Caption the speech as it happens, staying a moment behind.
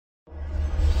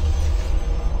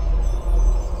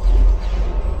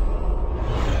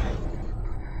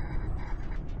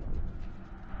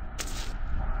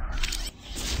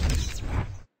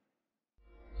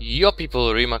Yo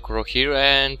people, Makkuro here,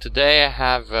 and today I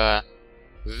have a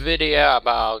video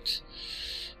about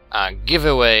a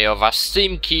giveaway of a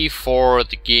Steam key for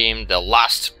the game The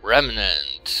Last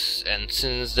Remnant. And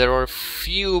since there are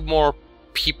few more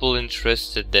people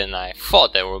interested than I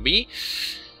thought there would be,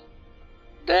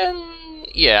 then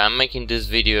yeah, I'm making this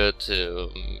video to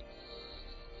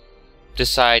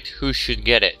decide who should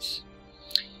get it.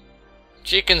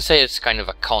 You can say it's kind of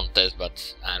a contest,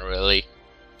 but not really.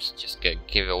 It's just a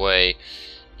giveaway,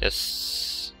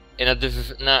 just in a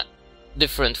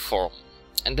different form.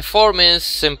 And the form is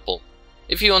simple.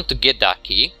 If you want to get that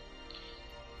key,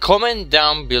 comment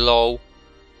down below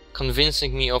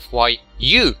convincing me of why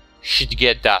you should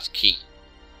get that key.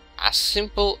 As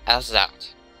simple as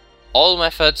that. All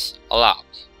methods allowed.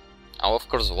 Now, of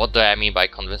course, what do I mean by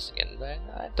convincing? And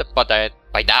by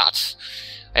that,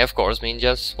 I of course mean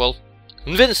just, well,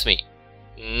 convince me.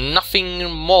 Nothing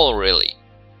more, really.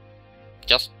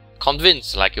 Just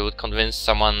convince, like you would convince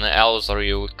someone else, or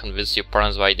you would convince your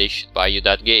parents why they should buy you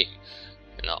that game.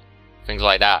 You know, things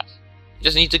like that. You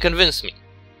just need to convince me.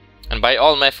 And by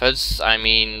all methods, I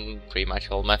mean pretty much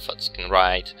all methods. You can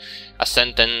write a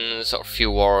sentence, or a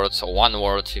few words, or one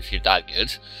word if you're that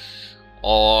good.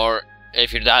 Or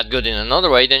if you're that good in another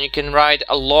way, then you can write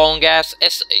a long-ass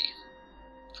essay.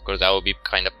 Of course, that would be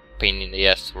kind of pain in the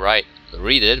ass to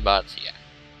read it, but yeah.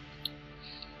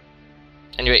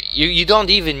 Anyway, you don't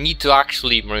even need to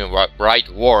actually write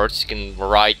words. You can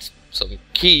write some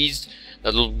keys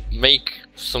that will make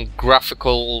some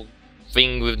graphical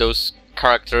thing with those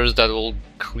characters that will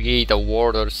create a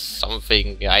word or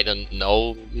something. I don't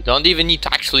know. You don't even need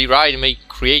to actually write.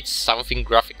 Create something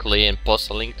graphically and post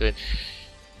a link to it.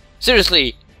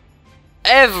 Seriously,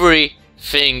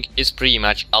 everything is pretty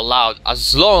much allowed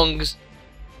as long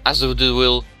as it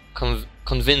will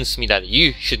convince me that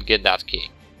you should get that key.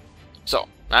 So,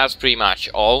 that's pretty much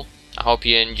all. I hope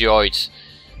you enjoyed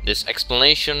this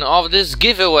explanation of this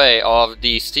giveaway of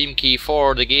the Steam key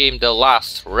for the game The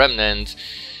Last Remnant,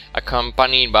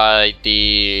 accompanied by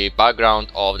the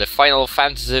background of the Final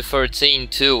Fantasy XIII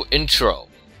 2 intro.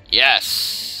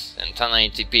 Yes, and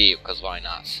 1080p, because why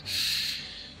not?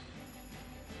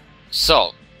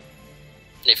 So,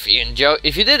 if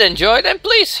you did enjoy, then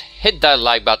please hit that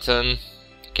like button.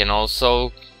 You can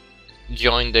also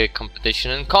join the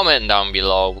competition and comment down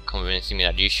below convincing me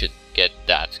that you should get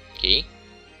that key.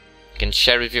 You can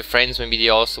share with your friends, maybe they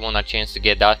also want a chance to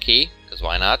get that key, because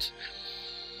why not?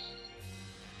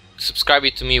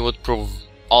 Subscribing to me would prove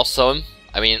awesome.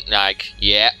 I mean, like,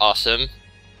 yeah, awesome.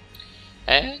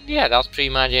 And yeah, that's pretty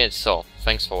much it. So,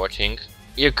 thanks for watching.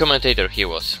 Your commentator here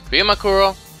was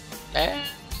Makkuro, and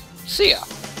see ya.